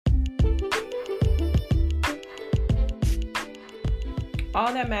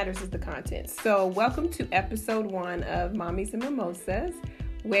All that matters is the content. So welcome to episode 1 of Mommies and Mimosas,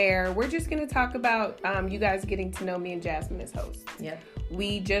 where we're just going to talk about you guys getting to know me and Jasmine as hosts. Yep.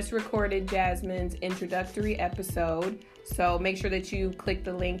 We just recorded Jasmine's introductory episode, so make sure that you click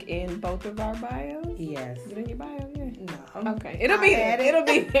the link in both of our bios. Yes. Is it in your bio? Yeah. No. Okay. It'll be there. It'll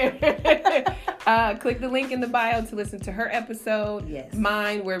be there. Click the link in the bio to listen to her episode. Yes.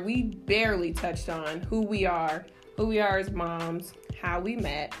 Mine, where we barely touched on who we are as moms, how we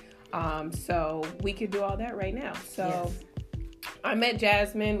met. So we could do all that right now. So Yes. I met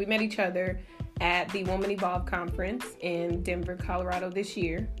Jasmine. We met each other at the Woman Evolve conference in Denver, Colorado this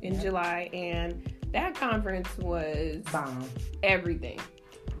year in July. And that conference was bomb. Everything.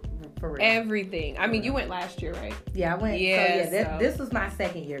 For real. Everything. I mean, you went last year, right? Yeah, I went. Yeah, This was my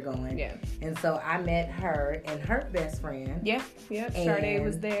second year going. Yeah. And so I met her and her best friend. Yeah. Sade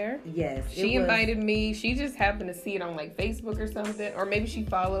was there. Yes. She invited me. She just happened to see it on like Facebook or something, or maybe she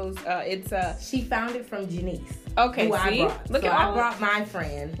follows. She found it from Janice. Okay. Who See, I brought. Look so at I brought my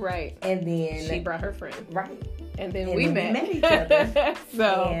friend. Right. And then she brought her friend. Right. And then we met each other.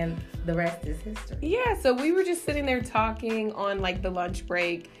 So and the rest is history. Yeah. So we were just sitting there talking on like the lunch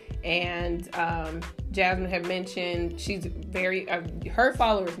break. And Jasmine had mentioned she's very, her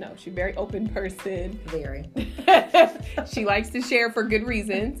followers know she's a very open person. Very. She likes to share for good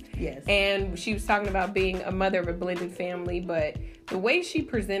reasons. Yes. And she was talking about being a mother of a blended family, but the way she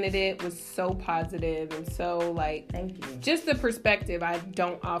presented it was so positive and so like, thank you. Just the perspective, I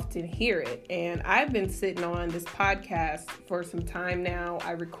don't often hear it. And I've been sitting on this podcast for some time now.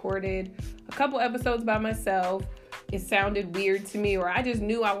 I recorded a couple episodes by myself. It sounded weird to me, or I just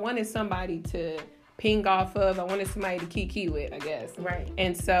knew I wanted somebody to ping off of. I wanted somebody to kiki with, I guess. Right.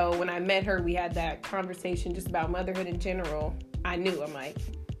 And so when I met her, we had that conversation just about motherhood in general. I'm like,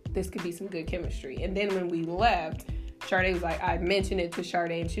 this could be some good chemistry. And then when we left, Sade was like, I mentioned it to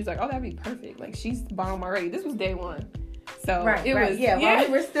Sade, and she was like, oh, that'd be perfect. Like, she's bomb already. This was day 1. So it was, well, we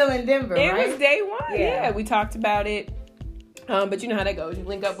were still in Denver, It right? was day 1. Yeah. We talked about it. But you know how that goes. You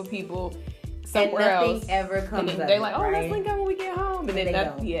link up with people somewhere and nothing else. ever comes and up. They're like, oh, right? let's link up when we get home. And then they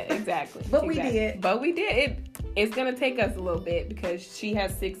don't. Yeah, exactly. But exactly. we did. It's going to take us a little bit because she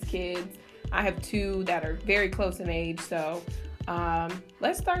has 6 kids. I have 2 that are very close in age. So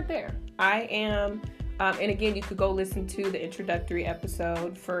let's start there. I am, and again, you could go listen to the introductory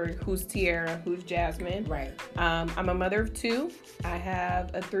episode for Who's Tiara, Who's Jasmine. Right. I'm a mother of 2. I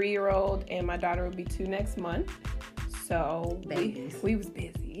have a 3-year-old and my daughter will be 2 next month. So we was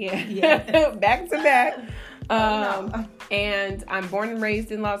busy. Yeah. Back to back. And I'm born and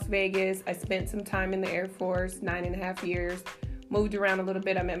raised in Las Vegas. I spent some time in the Air Force, 9.5 years. Moved around a little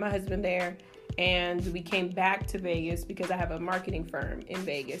bit. I met my husband there. And we came back to Vegas because I have a marketing firm in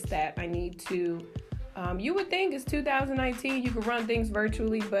Vegas that I need to... you would think it's 2019. You could run things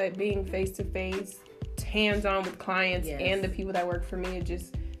virtually, but being face-to-face, hands-on with clients and the people that work for me,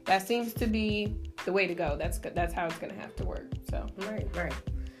 that seems to be the way to go. That's how it's going to have to work. So Right.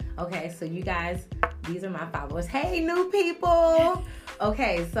 Okay, so you guys, these are my followers. Hey, new people.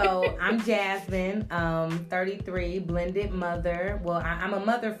 Okay, so I'm Jasmine, 33, blended mother. Well, I'm a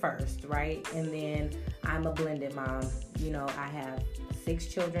mother first, right? And then I'm a blended mom. You know, I have 6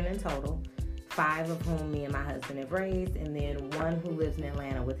 children in total, 5 of whom me and my husband have raised, and then 1 who lives in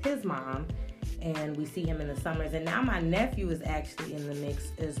Atlanta with his mom. And we see him in the summers. And now my nephew is actually in the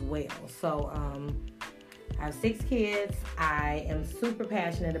mix as well. So I have 6 kids. I am super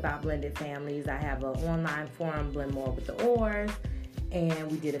passionate about blended families. I have an online forum, Blend More with the Oars.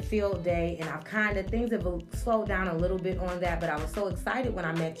 And we did a field day. And things have slowed down a little bit on that. But I was so excited when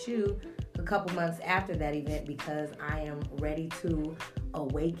I met you a couple months after that event because I am ready to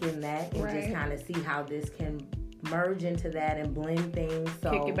awaken that and just kind of see how this can merge into that and blend things. So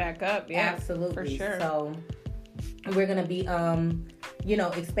kick it back up. Yeah, absolutely. For sure. So we're going to be,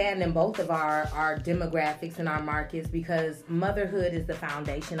 expanding both of our demographics and our markets because motherhood is the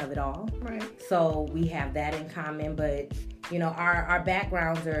foundation of it all. Right. So we have that in common, but our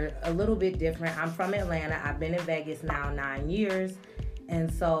backgrounds are a little bit different. I'm from Atlanta. I've been in Vegas now 9 years. And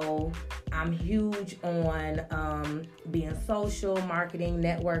so I'm huge on being social, marketing,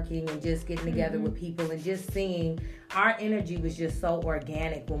 networking, and just getting together with people and just seeing our energy was just so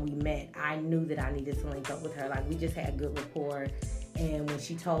organic when we met. I knew that I needed to link up with her. Like, we just had good rapport. And when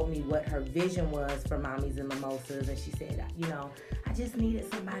she told me what her vision was for Mommies and Mimosas, and she said, I just needed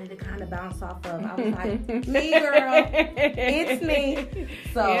somebody to kind of bounce off of. I was like, me, girl. It's me.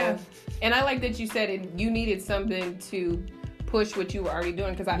 So, yeah. And I like that you said it. You needed something to push what you were already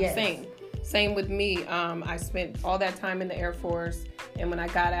doing because I'm same with me. I spent all that time in the Air Force And when I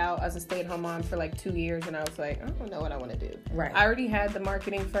got out, I was a stay-at-home mom for like 2 years, and I was like, I don't know what I want to do. Right. I already had the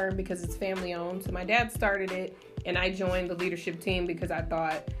marketing firm because it's family-owned. So my dad started it, and I joined the leadership team because I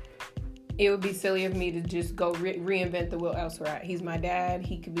thought it would be silly of me to just go reinvent the wheel elsewhere. He's my dad.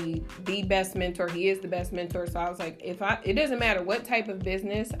 He could be the best mentor. He is the best mentor. So I was like, it doesn't matter what type of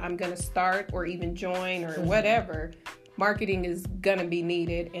business I'm going to start or even join or whatever, marketing is going to be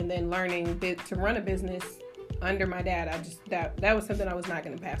needed. And then learning to run a business under my dad, that was something I was not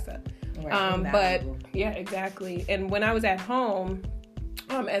going to pass up. Right, but yeah, exactly. And when I was at home,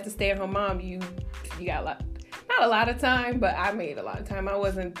 as a stay-at-home mom, you got not a lot of time, but I made a lot of time. I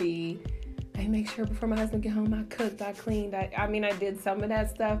wasn't I make sure before my husband get home, I cooked, I cleaned. I did some of that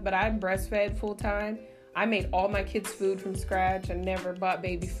stuff, but I breastfed full time. I made all my kids' food from scratch. I never bought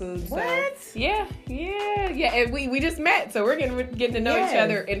baby food. So, what? Yeah. And we just met, so we're getting to know each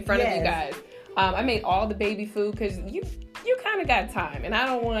other in front of you guys. I made all the baby food because you kind of got time, and I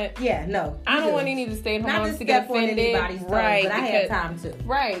don't want. Yeah, no. I don't want any to stay at home moms to get offended. Right, but I had time to.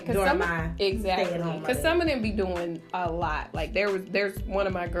 Right, because some of them be doing a lot. Like there's one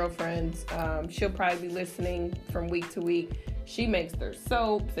of my girlfriends. She'll probably be listening from week to week. She makes their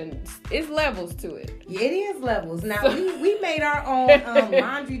soaps, and it's levels to it. Yeah, it is levels. Now, we made our own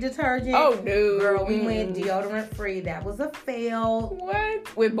laundry detergent. Oh, no. Girl, we went deodorant free. That was a fail.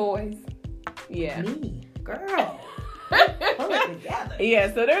 What? With boys? Yeah. Me, girl. Pull it together.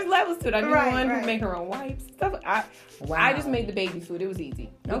 Yeah, so there's levels to it. I knew one who made her own wipes. Stuff. I just made the baby food. It was easy.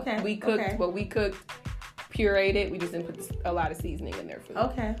 We cooked what we cooked, pureed it. We just didn't put a lot of seasoning in their food.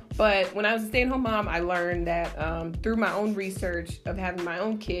 Okay. But when I was a stay-at-home mom, I learned that through my own research of having my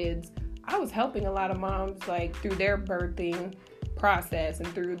own kids, I was helping a lot of moms like through their birthing process and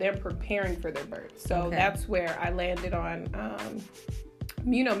through them preparing for their birth. So that's where I landed on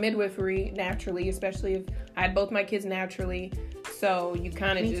midwifery naturally, especially if I had both my kids naturally. So you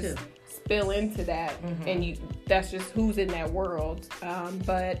kind of just spill into that, and that's just who's in that world.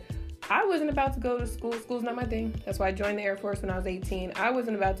 But I wasn't about to go to school. School's not my thing. That's why I joined the Air Force when I was 18. I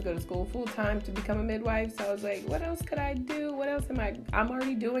wasn't about to go to school full time to become a midwife. So I was like, what else could I do? What else I'm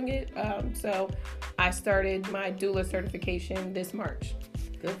already doing it. So I started my doula certification this March.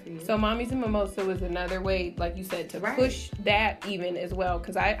 Good for you. So Mommies and Mimosa was another way, like you said, to push that even as well.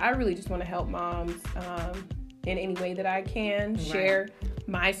 Because I really just want to help moms in any way that I can. Share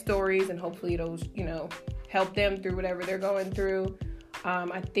my stories, and hopefully it'll, help them through whatever they're going through.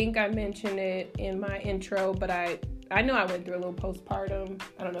 I think I mentioned it in my intro, but I know I went through a little postpartum.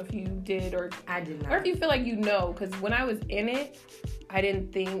 I don't know if you did or I did not. Or if you feel like because when I was in it, I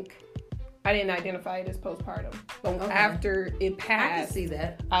didn't identify it as postpartum. But after it passed, I can see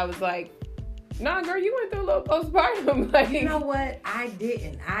that. I was like, nah, girl, you went through a little postpartum. Like, you know what? I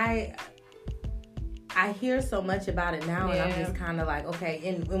didn't. I hear so much about it now, and I'm just kind of like, okay.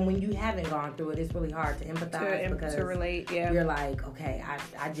 And when you haven't gone through it, it's really hard to empathize because to relate. Yeah, you're like, okay,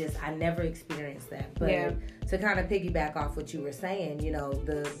 I never experienced that. But to kind of piggyback off what you were saying,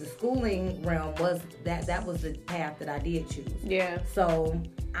 the schooling realm was that was the path that I did choose. Yeah. So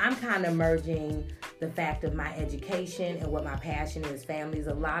I'm kind of merging the fact of my education and what my passion is. Families.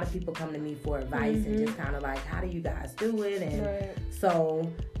 A lot of people come to me for advice and just kind of like, how do you guys do it? And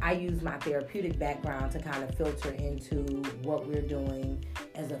so I use my therapeutic background to kind of filter into what we're doing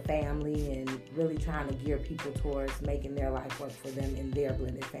as a family and really trying to gear people towards making their life work for them in their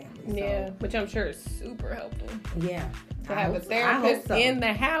blended family. Yeah, which I'm sure is super helpful. Yeah. To have a therapist in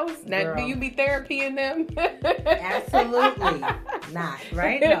the house. Now, do you be therapying them? Absolutely not.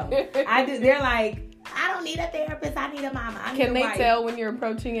 Right? No. I do. They're like, I don't need a therapist. I need a mama. Can they tell when you're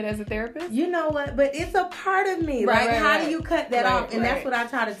approaching it as a therapist? You know what? But it's a part of me. How do you cut that off? And that's what I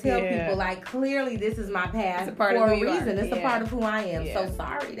try to tell people. Like, clearly, this is my past for a reason. It's a part of who I am. So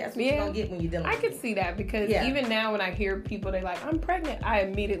sorry. That's what you're going to get when you're dealing with I can see that because even now when I hear people, they're like, I'm pregnant, I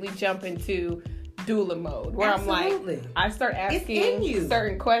immediately jump into doula mode where I'm like, I start asking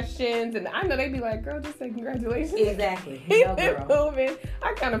certain questions, and I know they'd be like, girl, just say congratulations. Exactly. Keep it moving.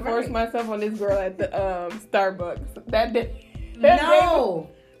 I kind of forced myself on this girl at the Starbucks that day.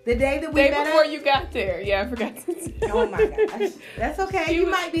 The day that we met before you got there. Yeah, I forgot to say. Oh my gosh. That's okay. It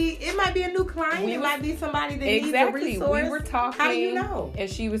might be a new client. It might be somebody that needs a resource. We were talking. How do you know? And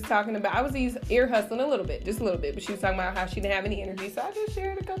she was talking about, I was ear hustling just a little bit, but she was talking about how she didn't have any energy. So I just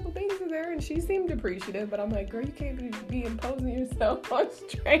shared a couple things with her, and she seemed appreciative. But I'm like, girl, you can't be imposing yourself on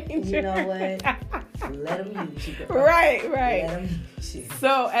strangers. You know what? Let them use you. Right. Let them use you.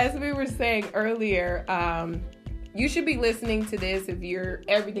 So as we were saying earlier, you should be listening to this if you're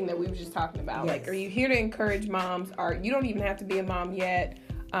everything that we were just talking about. Like, are you here to encourage moms? Or you don't even have to be a mom yet.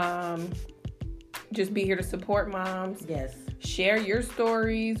 Just be here to support moms. Yes. share your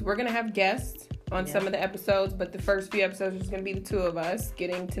stories. We're going to have guests on some of the episodes, but the first few episodes is going to be the two of us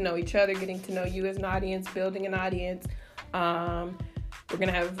getting to know each other, getting to know you as an audience, building an audience. We're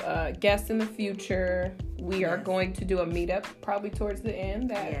going to have guests in the future. We are going to do a meetup probably towards the end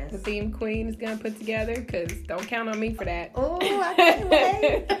that the theme queen is going to put together, because don't count on me for that. Oh, I can't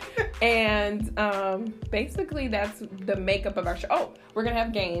wait. And basically that's the makeup of our show. Oh, we're going to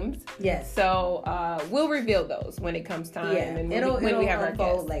have games. Yes. So we'll reveal those when it comes time. Yeah. And it'll we have our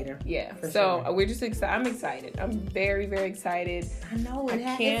guests later. Yeah. For so sure. we're just excited. I'm excited. I'm very, very excited. I know it's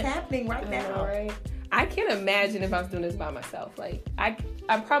happening right now. Right? I can't imagine if I was doing this by myself. Like, I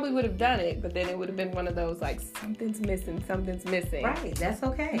probably would have done it, but then it would have been one of those, like, something's missing. Right, that's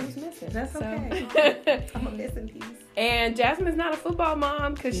okay. It was missing. That's okay. I'm a missing piece. And Jasmine's not a football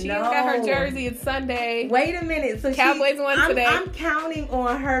mom because she got her jersey. It's Sunday. Wait a minute. So Cowboys won today. I'm counting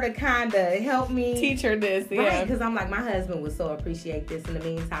on her to kind of help me. Teach her this, Right, because I'm like, my husband would so appreciate this in the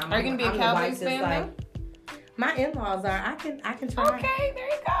meantime. Are you going to be a Cowboys fan, though? My in-laws are. I can try. Okay, there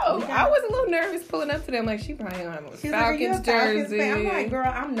you go. I was a little nervous pulling up to them. Like, she probably don't have a Falcons jersey. Fan. I'm like,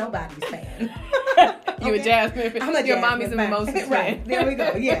 girl, I'm nobody's fan. You a Jasmine fan? I'm a Your mommy's a mimosa fan. Right, there we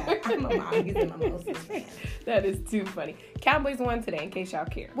go. Yeah, I'm a mommy's a mimosa fan. That is too funny. Cowboys won today, in case y'all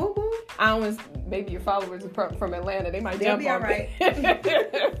care. Woo woo. Maybe your followers are from Atlanta. They might They'll jump be on all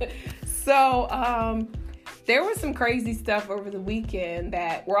right. So, there was some crazy stuff over the weekend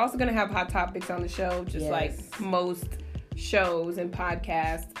that we're also going to have hot topics on the show, just like most shows and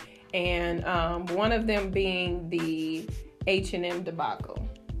podcasts. And one of them being the H&M debacle.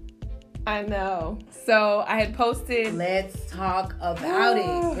 I know. So I had posted. Let's talk about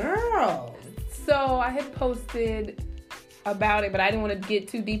it, girl. So I had posted about it, but I didn't want to get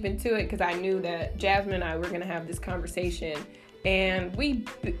too deep into it because I knew that Jasmine and I were going to have this conversation. And we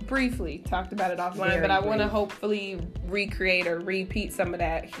briefly talked about it offline, but I want to hopefully recreate or repeat some of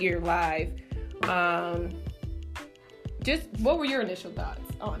that here live. Just what were your initial thoughts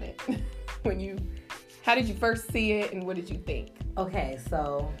on it? How did you first see it and what did you think? Okay,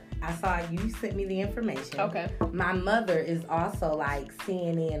 so I saw you sent me the information. Okay. My mother is also like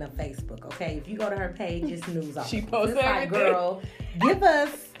CNN and Facebook. Okay, if you go to her page, it's news articles. She posts everything. Like, girl, give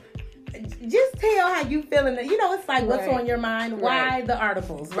us. Just tell how you feeling. It's like what's on your mind. Why the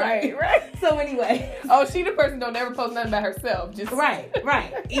articles? Right. So anyway. Oh, she the person don't ever post nothing about herself. Just right.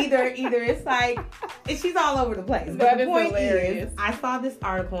 Either it's like she's all over the place. But that the is point hilarious. is, I saw this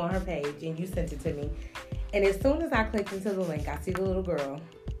article on her page and you sent it to me. And as soon as I clicked into the link, I see the little girl.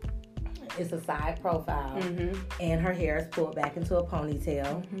 It's a side profile, and her hair is pulled back into a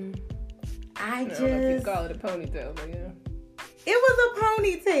ponytail. I don't know if you call it a ponytail, but yeah. It was a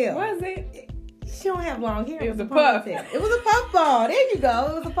ponytail. Was it? She don't have long hair. It was a puff. It was a puff ball. There you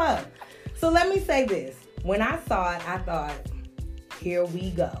go. It was a puff. So let me say this. When I saw it, I thought, here we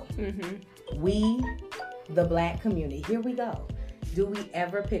go. We, the black community, here we go. Do we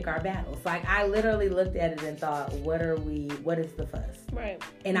ever pick our battles? Like, I literally looked at it and thought, what is the fuss? Right.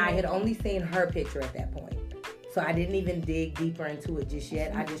 And I had only seen her picture at that point. So I didn't even dig deeper into it just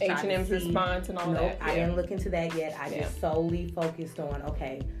yet. I just tried H&M's to see. response and all that. I didn't look into that yet. I just solely focused on,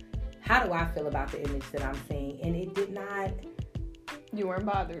 okay, how do I feel about the image that I'm seeing? And it did not. You weren't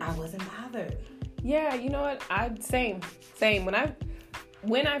bothered. I wasn't bothered. Yeah, you know what? Same.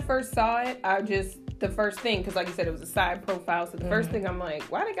 When I first saw it, the first thing, because like you said, it was a side profile. So the first thing I'm like,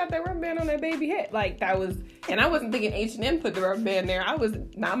 why they got that rubber band on that baby head? Like that was, and I wasn't thinking H&M put the rubber band there. I was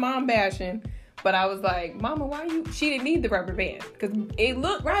not mom bashing. But I was like, Mama, she didn't need the rubber band. Because it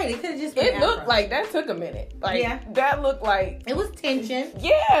looked... Right, it could have just been It looked like that took a minute. Like, that looked like... It was tension.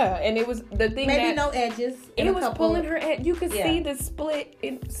 Yeah, and it was the thing Maybe no edges. It was pulling her edge. You could see the split.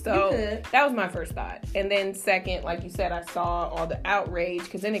 So, that was my first thought. And then second, like you said, I saw all the outrage.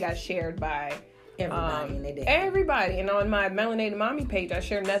 Because then it got shared by... Everybody, and they did. Everybody. And on my Melanated Mommy page,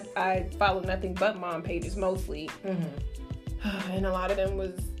 I follow nothing but mom pages mostly. And a lot of them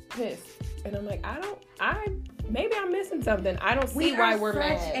was pissed. And I'm like, maybe I'm missing something. I don't see why we're mad.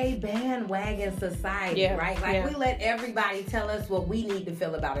 We are such a bandwagon society, right? Like, we let everybody tell us what we need to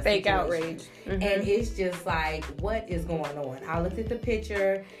feel about a fake situation. Outrage. And it's just like, what is going on? I looked at the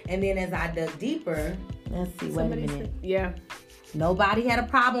picture, and then as I dug deeper, let's see, wait a minute. Yeah. Nobody had a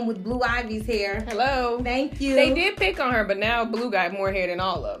problem with Blue Ivy's hair. Hello. Thank you. They did pick on her, but now Blue got more hair than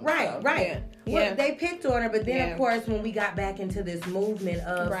all of them. Right. Well, they picked on her, but then, of course, when we got back into this movement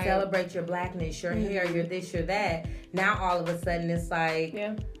of celebrate your blackness, your hair, your this, your that, now all of a sudden it's like,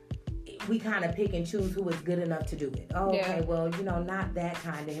 we kind of pick and choose who is good enough to do it. Oh, okay, well, not that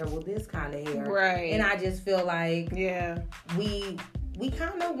kind of hair, well, this kind of hair. Right. And I just feel like we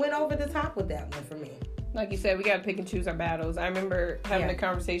kind of went over the top with that one for me. like you said, we got to pick and choose our battles. I remember having a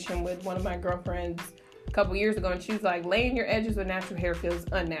conversation with one of my girlfriends a couple years ago, and she was like, laying your edges with natural hair feels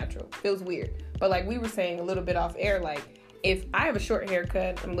unnatural, feels weird. But like we were saying a little bit off air, like if I have a short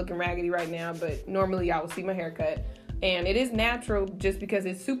haircut, I'm looking raggedy right now, but normally y'all will see my haircut. And it is natural just because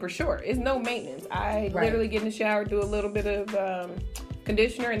it's super short. It's no maintenance. I literally get in the shower, do a little bit of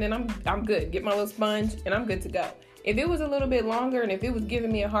conditioner, and then I'm good. Get my little sponge, and I'm good to go. If it was a little bit longer and if it was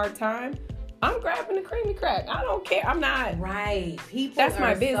giving me a hard time, I'm grabbing the creamy crack. I don't care. I'm not. Right. People That's are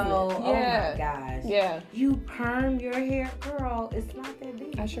my business. Oh my gosh. Yeah. You perm your hair, girl. It's not that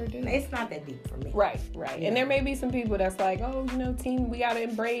deep. I sure do. It's not that deep for me. Right. Yeah. And there may be some people that's like, oh, team, we got to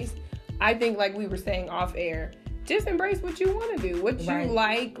embrace. I think like we were saying off air, just embrace what you want to do, what you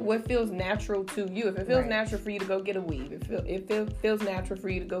like, what feels natural to you. If it feels natural for you to go get a weave, if it feels natural for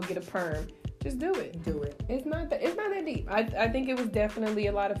you to go get a perm, just do it. Do it. It's not that deep. I think it was definitely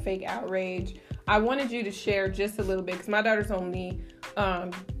a lot of fake outrage. I wanted you to share just a little bit because my daughter's only,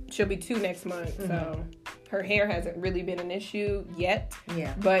 she'll be 2 next month, so her hair hasn't really been an issue yet.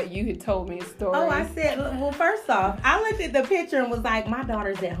 Yeah. But you had told me a story. Oh, I said, well, first off, I looked at the picture and was like, my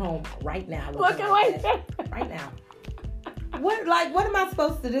daughter's at home right now. Looking like that. Right now. What am I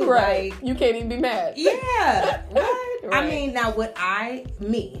supposed to do? Right. Like, you can't even be mad. Yeah. What? Right. I mean, now would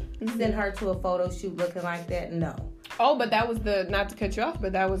send her to a photo shoot looking like that? No. Oh, but that was not to cut you off,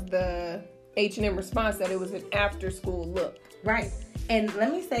 but that was the H&M response that it was an after school look. Right. And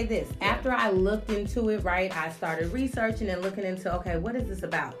let me say this. After I looked into it, I started researching and looking into, okay, what is this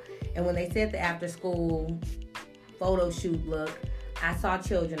about? And when they said the after school photo shoot look, I saw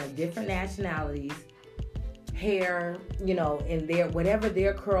children of different nationalities, hair, in their whatever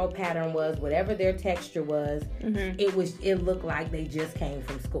their curl pattern was, whatever their texture was, it looked like they just came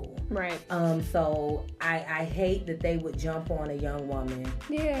from school. Right. So I hate that they would jump on a young woman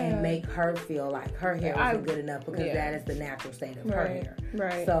and make her feel like her hair isn't good enough because that is the natural state of her hair.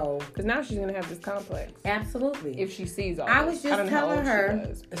 Right. So because now she's gonna have this complex. Absolutely. If she sees all I this. was just telling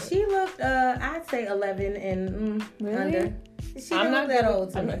her she looked I'd say 11 and really? under. She didn't look that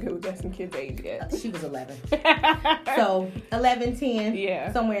old to I'm me. not good with guessing kids' age yet. She was 11. So 11,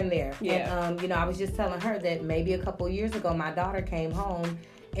 10, somewhere in there. Yeah. And, I was just telling her that maybe a couple years ago, my daughter came home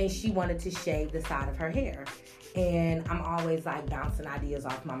and she wanted to shave the side of her hair. And I'm always like bouncing ideas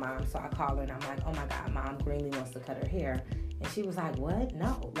off my mom. So I call her and I'm like, oh my God, Mom Greenlee wants to cut her hair. And she was like, what?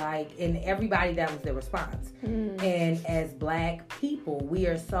 No. And everybody, that was their response. And as Black people, we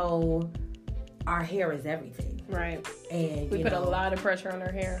are our hair is everything. Right. And we put a lot of pressure on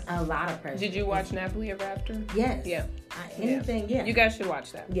her hair. A lot of pressure. Did you watch Napoli Ever After? Yes. Yeah. Anything, yeah. You guys should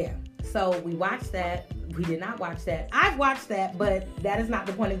watch that. Yeah. So we watched that. We did not watch that. I've watched that, but that is not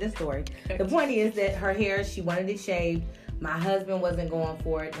the point of this story. The point is that her hair, she wanted it shaved. My husband wasn't going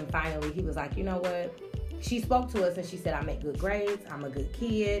for it. And finally, he was like, you know what? She spoke to us and she said, I make good grades. I'm a good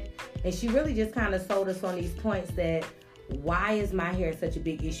kid. And she really just kind of sold us on these points that why is my hair such a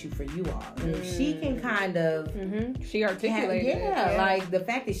big issue for you all? And if she can kind of... She articulated it. Like the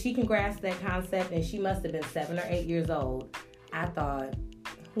fact that she can grasp that concept, and she must have been 7 or 8 years old, I thought,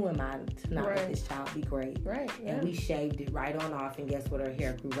 who am I to not let this child be great? Right. Yeah. And we shaved it right on off, and guess what? Her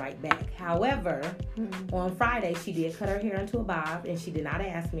hair grew right back. However, on Friday, she did cut her hair into a bob, and she did not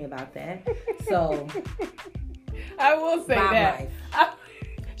ask me about that. So... I will say that. Life.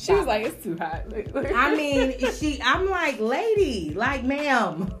 She was like, it's too hot. I mean, I'm like, lady, like,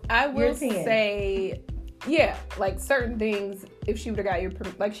 ma'am. I will say, yeah, like certain things, if she would have got your,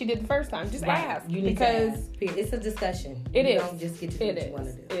 like she did the first time, just ask. You need to ask. It's a discussion. You don't just get to do what you want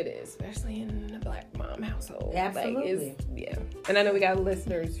to do. It is, especially in a Black mom household. Absolutely. Yeah. And I know we got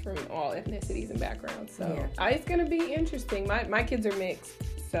listeners from all ethnicities and backgrounds, so it's going to be interesting. My kids are mixed.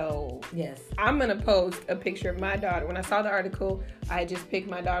 So yes, I'm going to post a picture of my daughter. When I saw the article, I just picked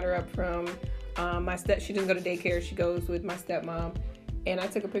my daughter up from she doesn't go to daycare. She goes with my stepmom. And I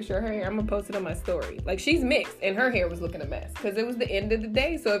took a picture of her hair. I'm going to post it on my story. Like, she's mixed, and her hair was looking a mess. Because it was the end of the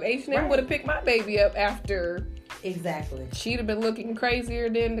day. So if H&M would have picked my baby up after... Exactly. She'd have been looking crazier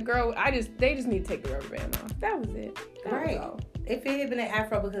than the girl. They just need to take the rubber band off. That was it. That was all. If it had been an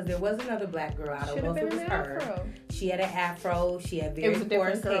afro, because there was another Black girl, I don't know if it was her. Afro. She had an afro. She had very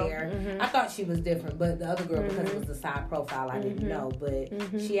coarse hair. I thought she was different, but the other girl, because it was the side profile, I didn't know. But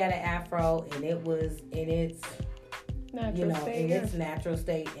she had an afro, and it was in its natural state, in its natural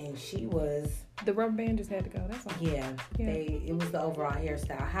state, and she was. The rubber band just had to go. That's all. Yeah. It was the overall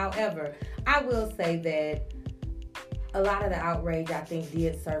hairstyle. However, I will say that a lot of the outrage, I think,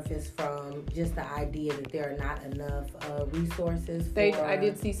 did surface from just the idea that there are not enough resources. I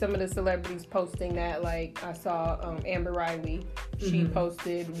did see some of the celebrities posting that. Like, I saw Amber Riley. She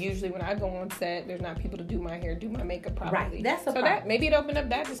posted, usually when I go on set, there's not people to do my hair, do my makeup properly. Right. That's a problem. That maybe it opened up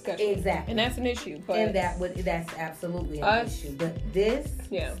that discussion. Exactly. And that's an issue. But and that's absolutely an issue. But this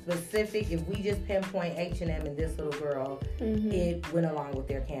specific, if we just pinpoint H&M and this little girl, it went along with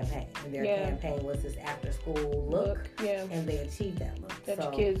their campaign. And their campaign was this after school look. Yeah. And they achieved that look. That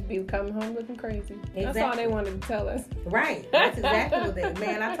your kids be coming home looking crazy. Exactly. That's all they wanted to tell us. Right. That's exactly what they...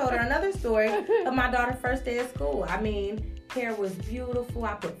 Man, I told her another story of my daughter's first day of school. I mean, hair was beautiful.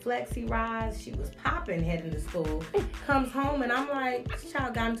 I put flexi rods. She was popping heading to school. Comes home and I'm like, this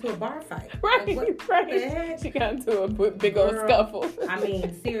child got into a bar fight. Right, like, right. The heck? She got into a big old scuffle. I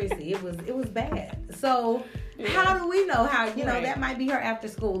mean, seriously, it was bad. So how do we know how, you know, that might be her after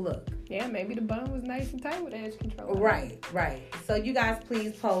school look? Yeah, maybe the bun was nice and tight with edge control. Right. So you guys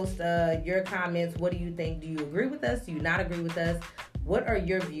please post your comments. What do you think? Do you agree with us? Do you not agree with us? What are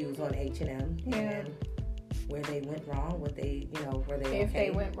your views on H&M? Yeah. And where they went wrong, were they if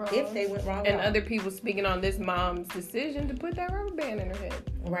they went wrong. And other people speaking on this mom's decision to put that rubber band in her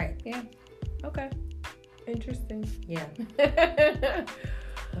head. Right. Yeah. Okay. Interesting. Yeah.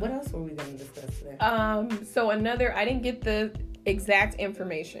 What else were we going to discuss today? So I didn't get the exact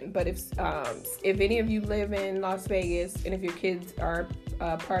information, but if any of you live in Las Vegas and if your kids are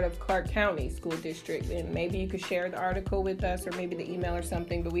part of Clark County School District, then maybe you could share the article with us or maybe the email or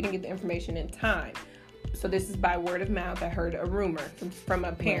something, but we didn't get the information in time. So this is by word of mouth. I heard a rumor from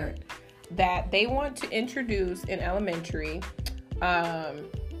a parent that they want to introduce in elementary, I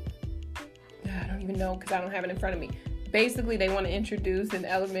don't even know because I don't have it in front of me. Basically, they want to introduce in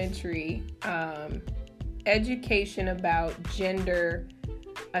elementary education about gender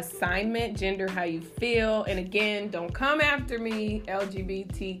assignment, gender how you feel. And again, don't come after me,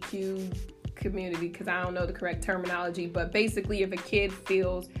 LGBTQ community, because I don't know the correct terminology. But basically, if a kid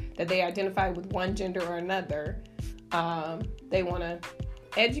feels that they identify with one gender or another, they want to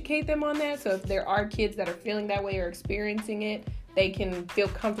educate them on that. So if there are kids that are feeling that way or experiencing it, they can feel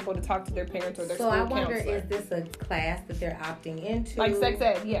comfortable to talk to their parents or their school counselor. So I wonder, is this a class that they're opting into? Like sex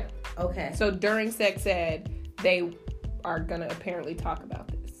ed, yeah. Okay. So during sex ed, they are going to apparently talk about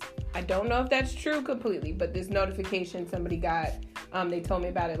this. I don't know if that's true completely, but this notification somebody got, they told me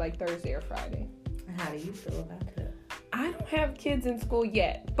about it like Thursday or Friday. How do you feel about that? I don't have kids in school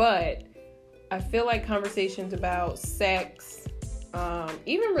yet, but I feel like conversations about sex,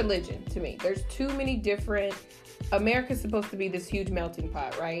 even religion, to me, there's too many different... America's supposed to be this huge melting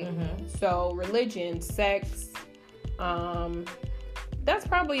pot, right? Mm-hmm. So religion, sex, that's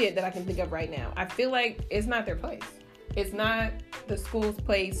probably it that I can think of right now. I feel like it's not their place. It's not the school's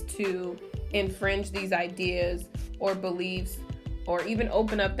place to infringe these ideas or beliefs or even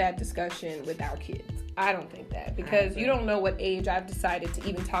open up that discussion with our kids. I don't think that, because you don't know what age I've decided to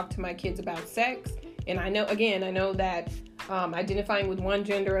even talk to my kids about sex. And I know that identifying with one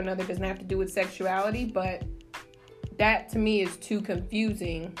gender or another doesn't have to do with sexuality, but that to me is too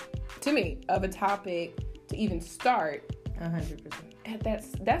confusing to me of a topic to even start. 100%.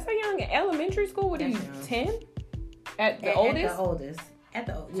 That's a young elementary school. What are you, 10? At the oldest? At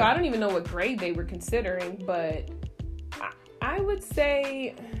the oldest. So I don't even know what grade they were considering, but I would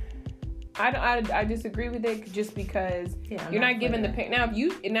say I disagree with it just because you're not giving the parent.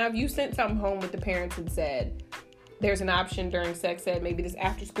 Now if you sent something home with the parents and said there's an option during sex ed, maybe this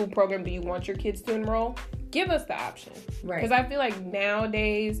after school program, do you want your kids to enroll? Give us the option. Right. Because I feel like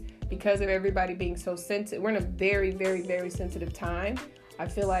nowadays, because of everybody being so sensitive, we're in a very, very, very sensitive time. I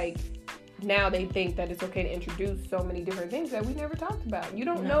feel like now they think that it's okay to introduce so many different things that we never talked about. You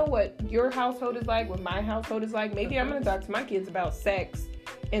don't know what your household is like, what my household is like. Maybe I'm going to talk to my kids about sex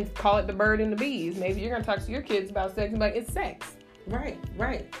and call it the bird and the bees. Maybe you're going to talk to your kids about sex and be like, it's sex. Right.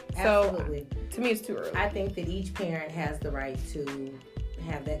 Absolutely. So, to me, it's too early. I think that each parent has the right to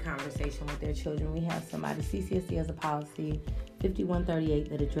have that conversation with their children. We have somebody, CCSD has a policy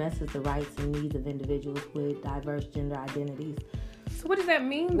 5138 that addresses the rights and needs of individuals with diverse gender identities. So what does that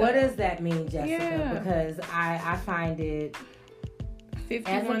mean, though? What does that mean, Jessica? Yeah. Because I find it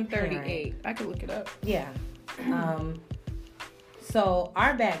 5138. I could look it up. Yeah. So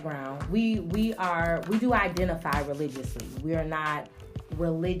our background, we do identify religiously. We are not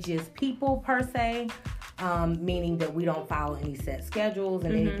religious people per se. Meaning that we don't follow any set schedules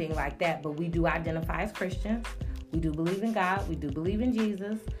and anything like that, but we do identify as Christians. We do believe in God. We do believe in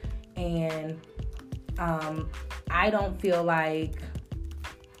Jesus. And I don't feel like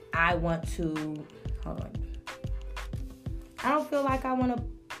I want to, I don't feel like I want to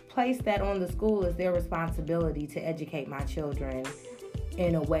place that on the school as their responsibility to educate my children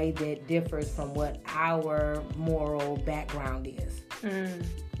in a way that differs from what our moral background is.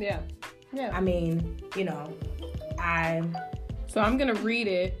 Yeah. I mean, you know, So I'm going to read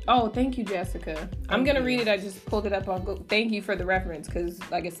it. Oh, thank you, Jessica. I'm going to read it. I just pulled it up on Google. Thank you for the reference because,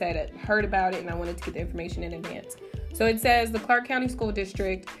 like I said, I heard about it and I wanted to get the information in advance. So it says the Clark County School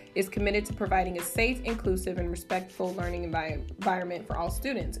District is committed to providing a safe, inclusive, and respectful learning environment for all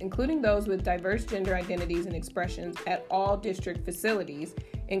students, including those with diverse gender identities and expressions at all district facilities,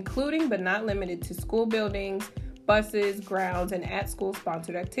 including but not limited to school buildings, buses, grounds, and at-school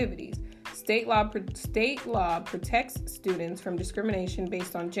sponsored activities. State law protects students from discrimination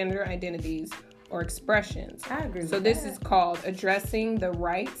based on gender identities or expressions. I agree with So that. this is called addressing the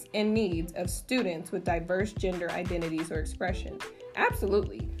rights and needs of students with diverse gender identities or expressions.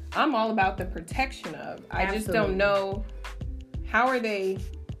 Absolutely. I'm all about the protection of. I just don't know how are they,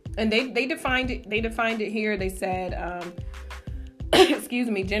 and they defined it here. They said, excuse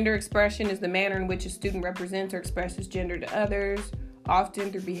me, gender expression is the manner in which a student represents or expresses gender to others,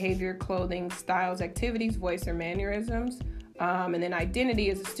 often through behavior, clothing, styles, activities, voice, or mannerisms. And then identity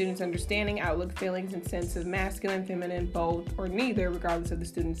is a student's understanding, outlook, feelings, and sense of masculine, feminine, both, or neither, regardless of the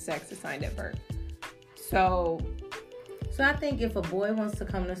student's sex assigned at birth. So I think if a boy wants to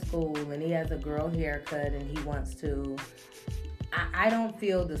come to school and he has a girl haircut and he wants to, I don't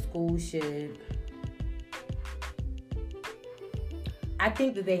feel the school should. I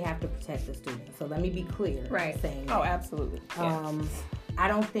think that they have to protect the student. So let me be clear. Right. In saying oh, that. absolutely. Yeah. I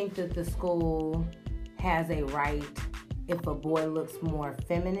don't think that the school has a right if a boy looks more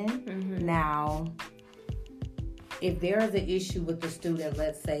feminine. Mm-hmm. Now, if there is an issue with the student,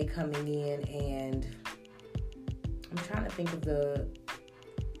 let's say, coming in and I'm trying to think of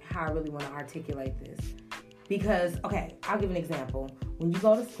how I really want to articulate this. Because, okay, I'll give an example. When you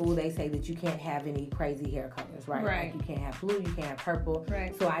go to school, they say that you can't have any crazy hair colors, right? Right. Like you can't have blue, you can't have purple.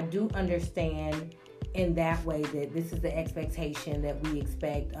 Right. So I do understand in that way that this is the expectation that we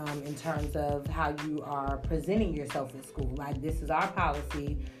expect in terms of how you are presenting yourself at school. Like, this is our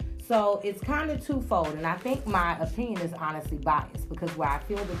policy. So it's kind of twofold. And I think my opinion is honestly biased because where I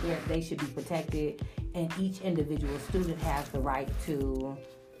feel that they should be protected and each individual student has the right to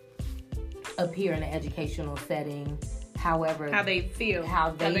appear in an educational setting, however, how they feel, how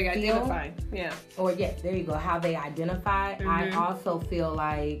they feel, identify, yeah. Or yes, there you go, how they identify. Mm-hmm. I also feel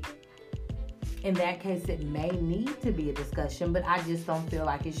like in that case it may need to be a discussion, but I just don't feel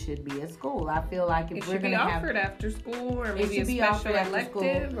like it should be at school. I feel like if we're going to have, it should be offered after school, or maybe it should a be special offered after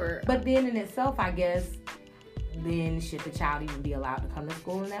elective, school. or. But then in itself, I guess, then should the child even be allowed to come to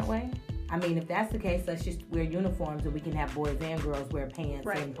school in that way? I mean, if that's the case, let's just wear uniforms and we can have boys and girls wear pants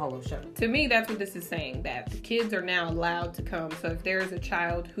and polo shirts. To me, that's what this is saying, that the kids are now allowed to come. So if there is a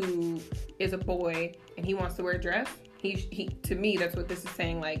child who is a boy and he wants to wear a dress, he to me, that's what this is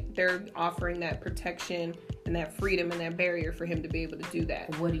saying. Like, they're offering that protection and that freedom and that barrier for him to be able to do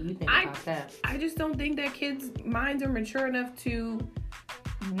that. What do you think about that? I just don't think that kids' minds are mature enough to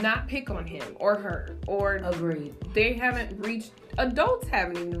not pick on him or her. Or agreed. Adults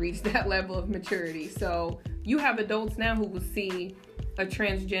haven't even reached that level of maturity. So you have adults now who will see a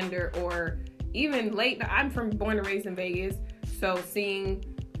transgender, or even I'm born and raised in Vegas, so seeing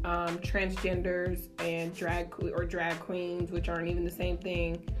transgenders and drag queens, which aren't even the same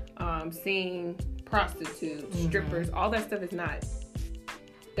thing, seeing prostitutes, strippers, all that stuff is not.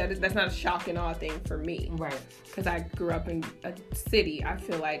 That's not a shock and awe thing for me. Right. Because I grew up in a city, I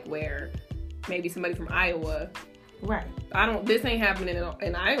feel like, where maybe somebody from Iowa. Right. This ain't happening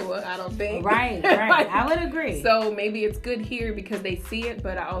in Iowa, I don't think. Right. I would agree. So maybe it's good here because they see it,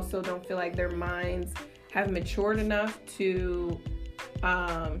 but I also don't feel like their minds have matured enough to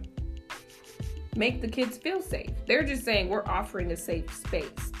make the kids feel safe. They're just saying we're offering a safe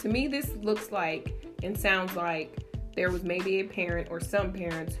space. To me, this looks like and sounds like there was maybe a parent or some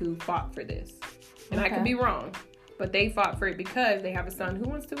parents who fought for this. And I could be wrong, but they fought for it because they have a son who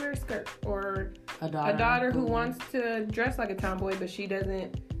wants to wear a skirt, or a daughter who wants to dress like a tomboy, but she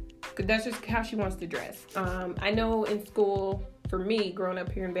doesn't. That's just how she wants to dress. I know in school, for me, growing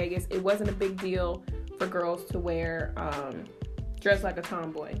up here in Vegas, it wasn't a big deal for girls to wear dress like a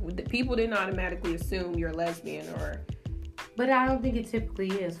tomboy. People didn't automatically assume you're a lesbian or. But I don't think it typically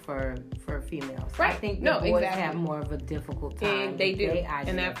is for females. Right. I think the boys have more of a difficult time. And they do. They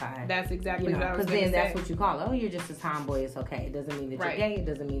identify. And that's exactly what I was going to say. Because then that's what you call it. Oh, you're just a tomboy. It's okay. It doesn't mean that you're gay. It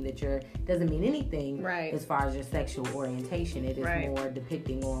doesn't mean that doesn't mean anything as far as your sexual orientation. It is more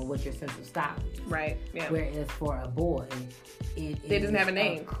depicting on what your sense of style is. Right. Yeah. Whereas for a boy, it doesn't have a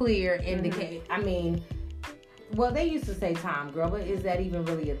name. Clear indicate. I mean, Well, they used to say Tom girl, but is that even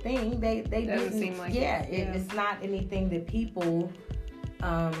really a thing? They Doesn't didn't seem like it's not anything that people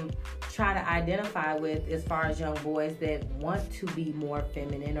try to identify with as far as young boys that want to be more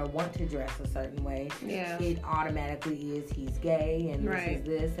feminine or want to dress a certain way. Yeah. It automatically is he's gay and this Right. is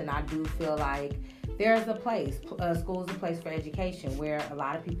this, and I do feel like there's a place, school is a place for education, where a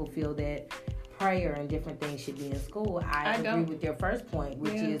lot of people feel that prayer and different things should be in school. I agree don't. with your first point,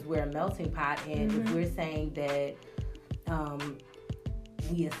 which Yeah. is we're a melting pot, and if we're saying that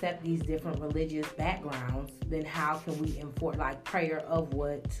we accept these different religious backgrounds, then how can we enforce like prayer of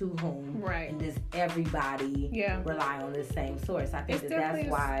what to whom? Right. And does everybody Yeah. rely on the same source? I think It's that's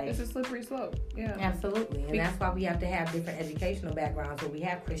definitely why it's a slippery slope. Yeah. absolutely, and that's why we have to have different educational backgrounds, where we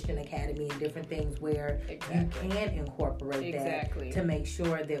have Christian Academy and different things where Exactly. you can incorporate Exactly. that to make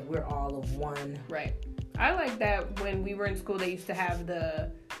sure that we're all of one. Right. I like that when we were in school, they used to have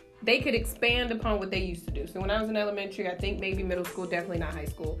they could expand upon what they used to do. So when I was in elementary, I think maybe middle school, definitely not high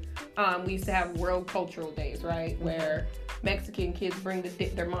school, we used to have World Cultural Days, right? Where Mexican kids bring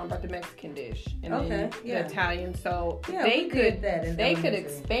their mom brought the Mexican dish, and then the Italian. So they could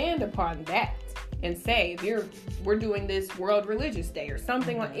expand upon that and say, we're doing this World Religious Day or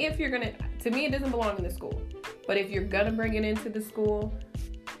something like. If you're gonna, to me, it doesn't belong in the school, but if you're gonna bring it into the school,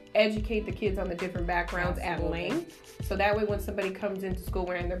 educate the kids on the different backgrounds at length. So that way when somebody comes into school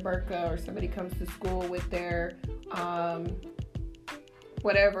wearing their burqa, or somebody comes to school with their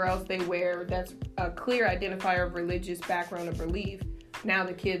whatever else they wear, that's a clear identifier of religious background or belief. Now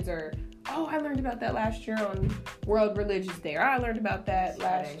the kids are, I learned about that last year on World Religious Day, or I learned about that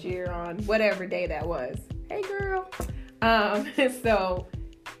last year on whatever day that was. Hey girl. So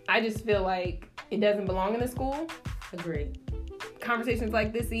I just feel like it doesn't belong in the school. Agreed. Conversations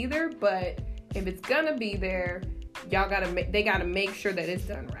like this either, but if it's gonna be there, they gotta make sure that it's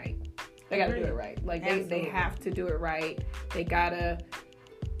done right. They gotta do it right. Like they have to do it right. You gotta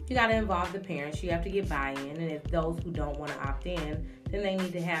involve the parents. You have to get buy-in, and if those who don't want to opt in, then they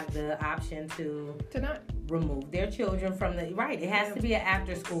need to have the option to not remove their children from the right. It has to be an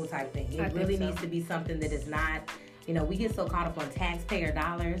after-school type thing. It really needs to be something that is not. We get so caught up on taxpayer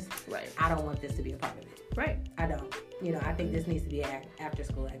dollars. Right. I don't want this to be a part of it. Right. I don't. I think this needs to be an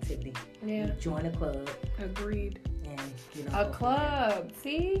after-school activity. Yeah. You join a club. Agreed. And a club.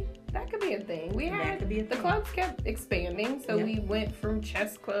 See, that could be a thing. The clubs kept expanding, so we went from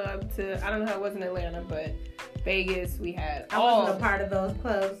chess club to, I don't know how it was in Atlanta, but Vegas. We had I wasn't a part of those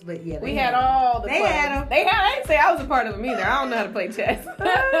clubs, but yeah, we had all the clubs. Had them. I didn't say I was a part of them either. I don't know how to play chess,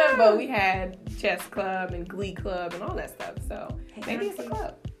 but we had chess club and glee club and all that stuff. So maybe it's a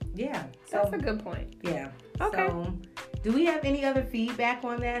club. Yeah, that's a good point. Yeah. Okay. So, do we have any other feedback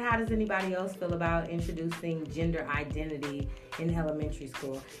on that? How does anybody else feel about introducing gender identity in elementary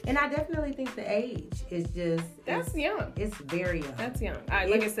school? And I definitely think the age is that's young. It's very young. That's young.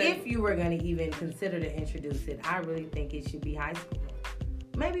 Like I said, if you were going to even consider to introduce it, I really think it should be high school.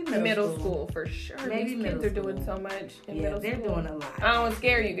 Maybe middle school for sure. Maybe these kids are doing so much in middle school. They're doing a lot. I don't want to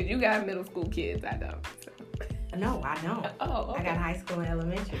scare you because you got middle school kids. I don't. So. No, I don't. Oh, okay. I got high school and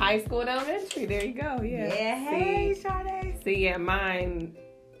elementary. High school and elementary. There you go. Yeah. Yeah. Hey, Sade. See, yeah, mine.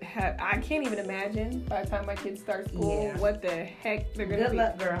 I can't even imagine by the time my kids start school what the heck they're gonna be. Good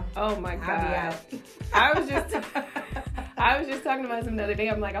luck, girl. Oh my God. I'll be out. I was just talking to my husband the other day.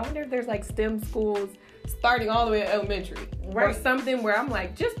 I'm like, I wonder if there's like STEM schools starting all the way at elementary, or something where I'm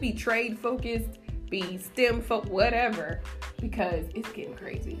like, just be trade focused, be STEM whatever, because it's getting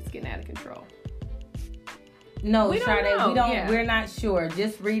crazy. It's getting out of control. No, Sade, we don't. Yeah. We're not sure.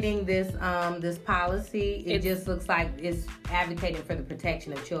 Just reading this this policy, it just looks like it's advocating for the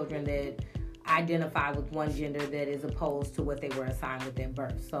protection of children that identify with one gender that is opposed to what they were assigned with their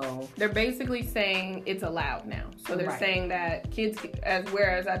birth. So they're basically saying it's allowed now. So they're saying that kids,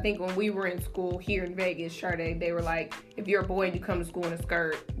 whereas I think when we were in school here in Vegas, Sade, they were like, if you're a boy and you come to school in a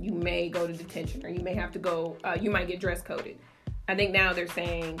skirt, you may go to detention, or you may have to go. You might get dress coded. I think now they're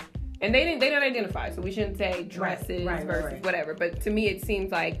saying. And they don't identify, so we shouldn't say dresses versus whatever. But to me, it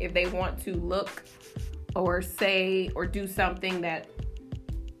seems like if they want to look or say or do something that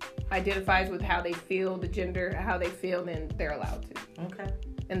identifies with how they feel, the gender, how they feel, then they're allowed to. Okay.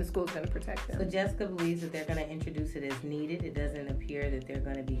 And the school's going to protect them. So Jessica believes that they're going to introduce it as needed. It doesn't appear that they're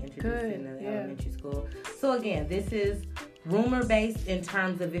going to be introduced in the elementary school. So again, this is rumor-based in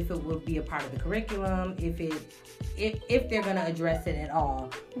terms of if it will be a part of the curriculum, if they're going to address it at all.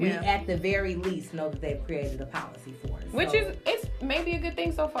 We at the very least know that they've created a policy for it. Which is, it's maybe a good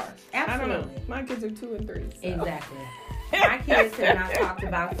thing so far. Absolutely. I don't know. My kids are 2 and 3. So. Exactly. My kids have not talked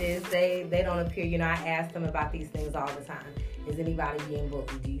about this. They don't appear, I ask them about these things all the time. Is anybody being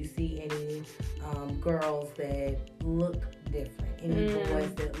bullied? Do you see any girls that look different? Any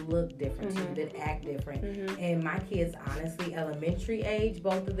boys that look different to you, that act different? And my kids, honestly, elementary age,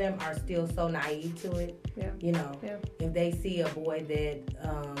 both of them are still so naive to it. You know, if they see a boy that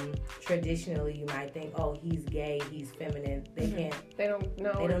traditionally you might think, oh, he's gay, he's feminine, they don't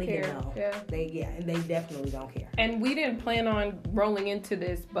know. They don't even know. And they definitely don't care. And we didn't plan on rolling into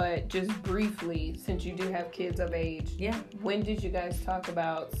this, but just briefly, since you do have kids of age, when did you guys talk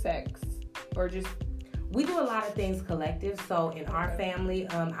about sex, or just? We do a lot of things collective. So in our family,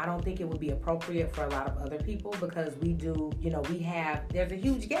 I don't think it would be appropriate for a lot of other people, because we do, there's a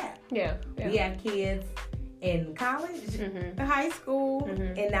huge gap. We have kids in college, high school,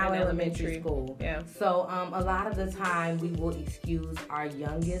 and now elementary school. So a lot of the time we will excuse our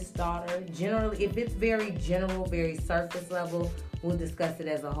youngest daughter. Generally, if it's very general, very surface level, we'll discuss it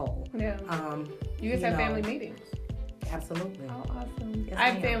as a whole. You guys have family meetings? Absolutely. Oh, awesome. Yes, I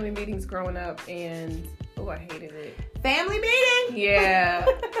had family meetings growing up, and I hated it. Family meeting? Yeah.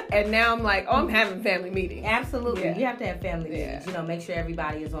 And now I'm like, I'm having family meetings. Absolutely. You have to have family meetings. Make sure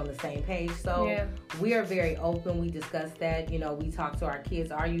everybody is on the same page. So we are very open. We discuss that. We talk to our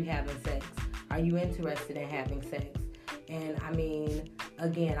kids. Are you having sex? Are you interested in having sex? And I mean,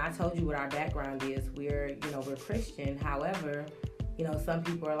 again, I told you what our background is. We're Christian. However, some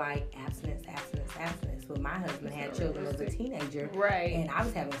people are like abstinence. Well, my husband had children as a teenager. Right. And I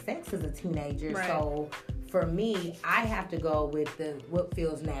was having sex as a teenager. Right. So for me, I have to go with what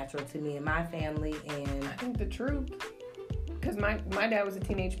feels natural to me and my family. And I think the truth. Because my dad was a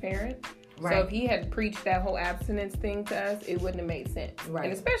teenage parent. Right. So if he had preached that whole abstinence thing to us, it wouldn't have made sense. Right.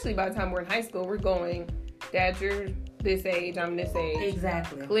 And especially by the time we're in high school, we're going, Dad, you're this age, I'm this age.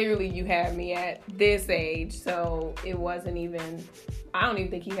 Exactly. Clearly you had me at this age, so it wasn't even, I don't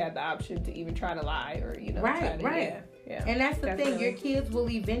even think he had the option to even try to lie or, Right. Yeah. And that's the thing, your kids will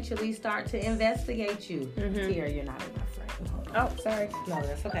eventually start to investigate you. Tiara, you're not in my frame. Oh, sorry. No,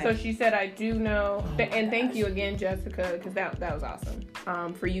 that's okay. So she said, I do know, and thank you again, Jessica, because that was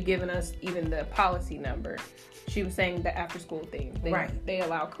awesome, for you giving us even the policy number. She was saying the after school thing. They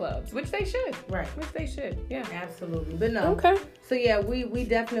allow clubs, which they should. Right. Which they should. Yeah. Absolutely. But no. Okay. So yeah, we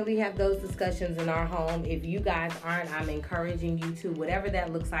definitely have those discussions in our home. If you guys aren't, I'm encouraging you to, whatever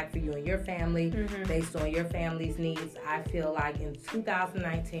that looks like for you and your family, based on your family's needs. I feel like in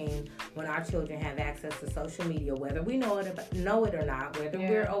 2019, when our children have access to social media, whether we know it or not, whether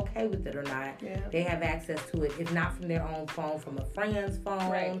we're okay with it or not, they have access to it. If not from their own phone, from a friend's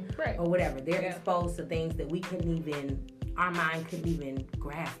phone, or whatever. They're exposed to things that our mind couldn't even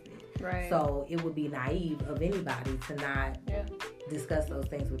grasp it. Right. So it would be naive of anybody to not discuss those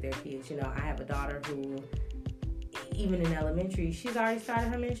things with their kids. I have a daughter who, even in elementary, she's already started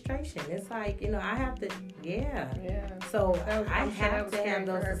her menstruation. It's like, I have to, So I have to have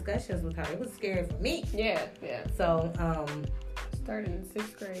those discussions with her. It was scary for me. Yeah. So, started in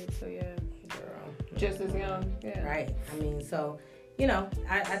 6th grade, so girl. Just as young. Yeah. Right. I mean, so,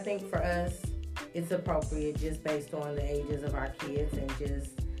 I think for us, it's appropriate just based on the ages of our kids, and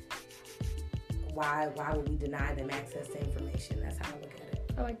just why would we deny them access to information? That's how I look at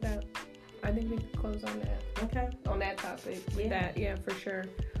it. I like that. I think we could close on that. Okay. On that topic. With that, for sure.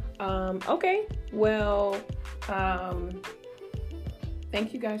 Okay. Well,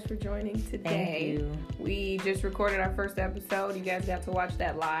 thank you guys for joining today. Thank you. We just recorded our first episode. You guys got to watch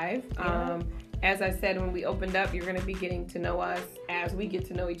that live. As I said, when we opened up, you're going to be getting to know us as we get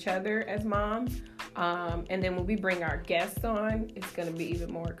to know each other as moms. And then when we bring our guests on, it's going to be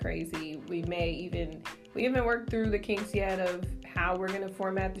even more crazy. We haven't worked through the kinks yet of how we're going to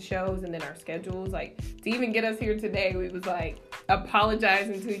format the shows, and then our schedules. Like, to even get us here today, we was like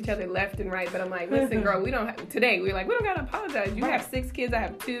apologizing to each other left and right. But I'm like, listen, girl, we don't got to apologize. You have 6 kids. I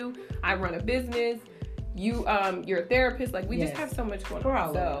have 2. I run a business. You're a therapist. Like, we just have so much going on. We're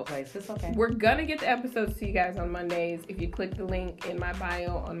all over the place. It's okay. We're gonna get the episodes to you guys on Mondays. If you click the link in my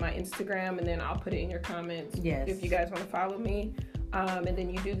bio on my Instagram, and then I'll put it in your comments. Yes. If you guys want to follow me, and then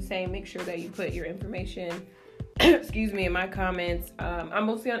you do the same. Make sure that you put your information, in my comments. I'm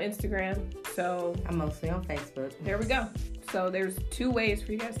mostly on Instagram, so I'm mostly on Facebook. There we go. So there's 2 ways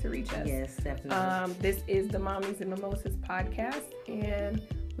for you guys to reach us. Yes, definitely. This is the Mommies and Mimosas podcast, and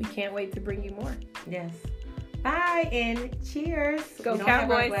we can't wait to bring you more. Yes. Bye and cheers. Go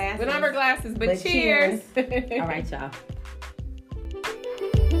Cowboys. We don't have our glasses, but cheers. All right, y'all.